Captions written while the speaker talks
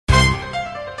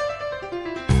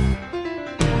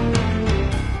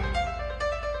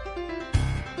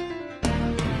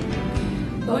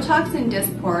Botox and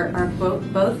Dysport are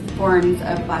both forms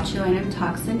of botulinum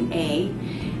toxin A.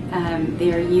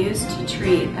 They are used to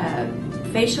treat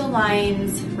facial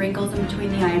lines, wrinkles in between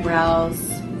the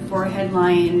eyebrows, forehead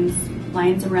lines,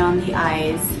 lines around the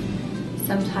eyes,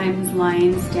 sometimes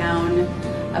lines down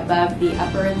above the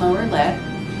upper and lower lip.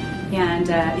 And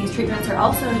these treatments are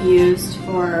also used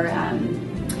for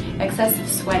excessive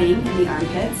sweating in the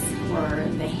armpits, or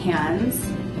the hands,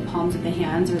 the palms of the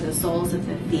hands, or the soles of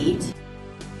the feet.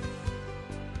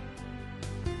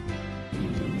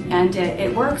 And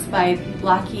it works by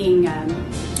blocking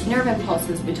nerve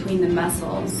impulses between the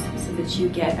muscles so that you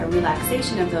get a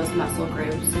relaxation of those muscle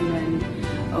groups, and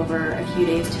then over a few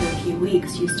days to a few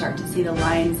weeks you start to see the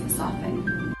lines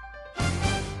soften.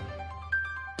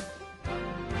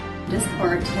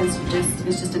 Dysport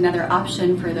is just another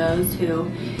option for those who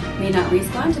may not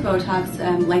respond to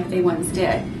Botox like they once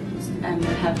did.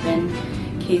 There have been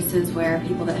cases where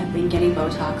people that have been getting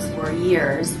Botox for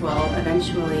years will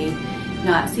eventually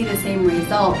not see the same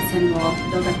results and will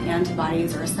build up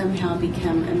antibodies or somehow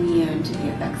become immune to the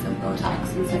effects of Botox.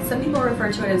 And so some people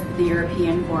refer to it as the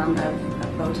European form of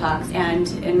Botox, and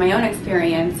in my own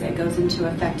experience it goes into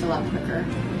effect a lot quicker.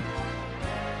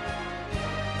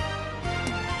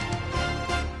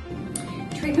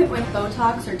 Treatment with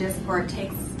Botox or Dysport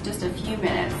takes just a few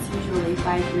minutes, usually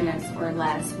 5 minutes or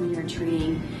less, when you're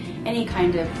treating any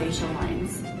kind of facial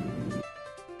lines.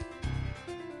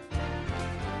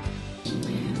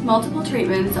 Multiple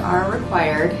treatments are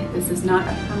required. This is not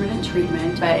a permanent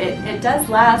treatment, but it does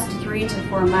last 3 to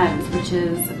 4 months, which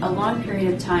is a long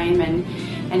period of time. And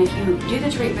if you do the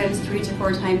treatments 3 to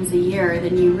 4 times a year,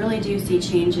 then you really do see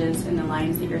changes in the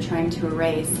lines that you're trying to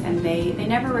erase, and they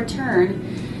never return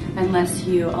unless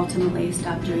you ultimately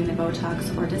stop doing the Botox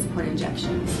or Dysport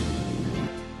injections.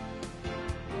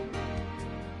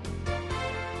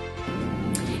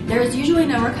 There is usually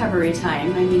no recovery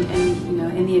time. I mean,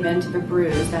 in the event of a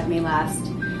bruise, that may last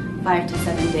 5 to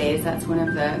 7 days. That's one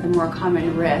of the more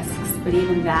common risks, but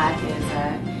even that is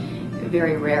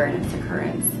very rare in its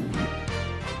occurrence.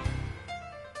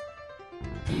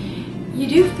 You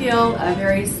do feel a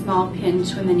very small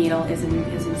pinch when the needle is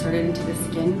inserted into the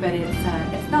skin, but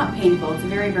it's not painful. It's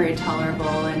very, very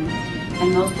tolerable, and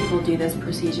most people do this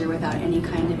procedure without any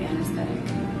kind of anesthetic.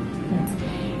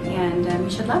 And you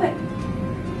should love it.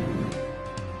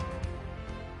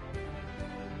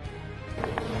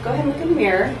 Go ahead and look in the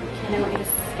mirror, and I want you to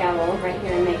scowl right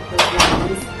here and make those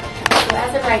rounds. So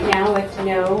as of right now, with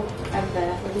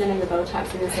none of the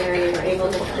Botox in this area, you're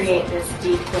able to create this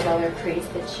deep glabellar crease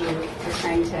that you are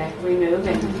trying to remove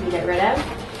and get rid of.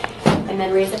 And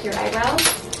then raise up your eyebrows,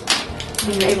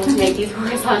 and you're able to make these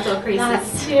horizontal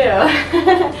creases too,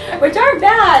 which aren't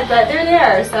bad, but they're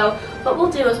there. So what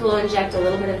we'll do is we'll inject a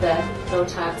little bit of the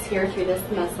Botox here through this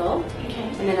muscle,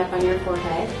 and then up on your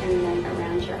forehead, and then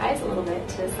around your eyes a little bit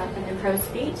to soften the crow's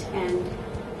feet and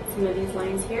some of these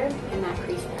lines here and that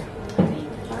crease there.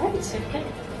 All right, so good.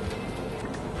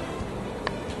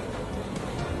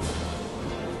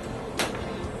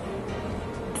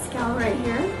 Scowl right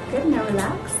here. Good. Now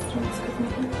relax.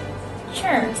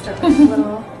 Sure. Start with a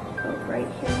little poke right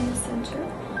here in the center.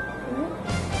 Good.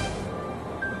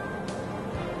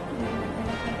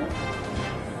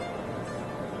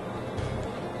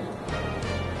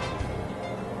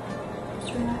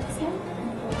 Just relaxing and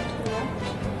go to the left.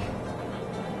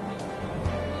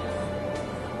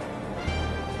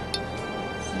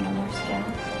 Some more scowl.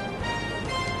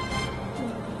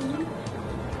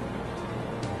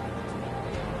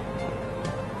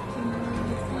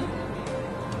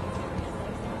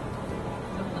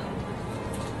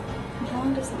 How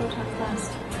long does the Botox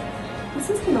last? This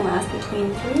is going to last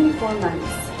between 3 and 4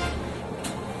 months.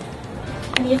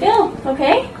 How do you feel?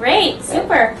 Okay? Great.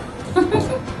 Super.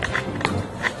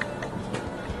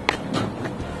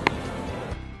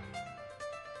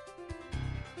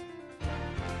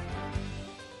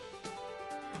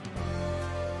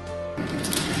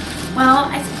 Well,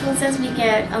 I suppose as we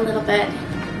get a little bit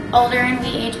older and we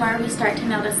age more, we start to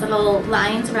notice little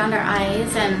lines around our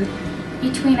eyes and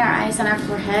between our eyes and our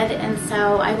forehead, and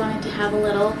so I wanted to have a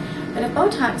little bit of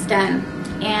Botox done,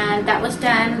 and that was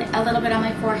done a little bit on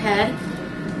my forehead.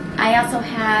 I also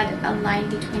had a line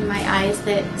between my eyes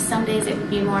that some days it would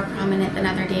be more prominent than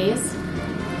other days,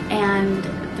 and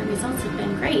the results have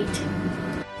been great.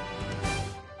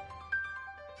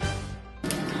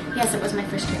 Yes, it was my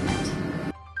first treatment.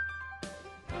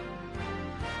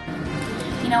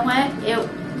 You know what?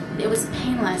 It was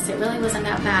painless. It really wasn't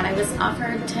that bad. I was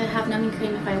offered to have numbing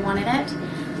cream if I wanted it,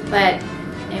 but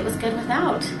it was good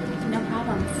without. No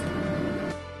problems.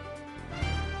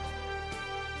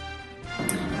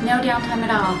 No downtime at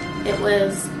all. It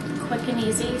was quick and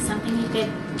easy, something you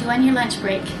could do on your lunch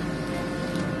break.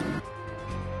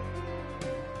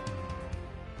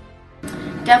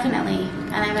 Definitely,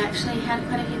 and I've actually had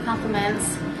quite a few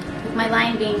compliments with my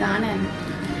line being gone and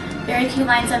very few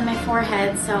lines on my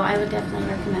forehead, so I would definitely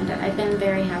recommend it. I've been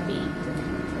very happy.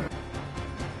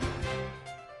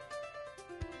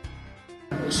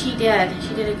 She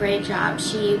did a great job.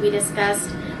 We discussed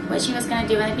what she was going to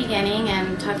do in the beginning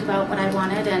and talked about what I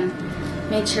wanted and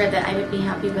made sure that I would be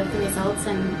happy with the results,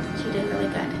 and she did really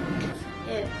good.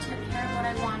 It took care of what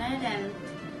I wanted, and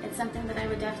it's something that I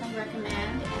would definitely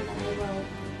recommend and that I will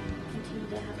continue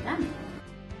to have done.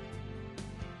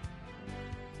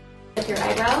 With your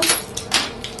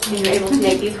eyebrows, and you're able to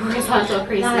make these horizontal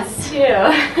creases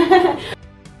too.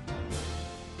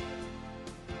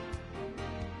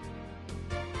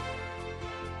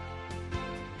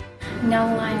 No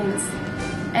lines.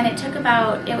 And it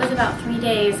was about 3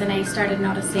 days, and I started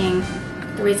noticing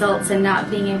the results and not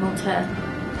being able to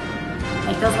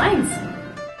make those lines.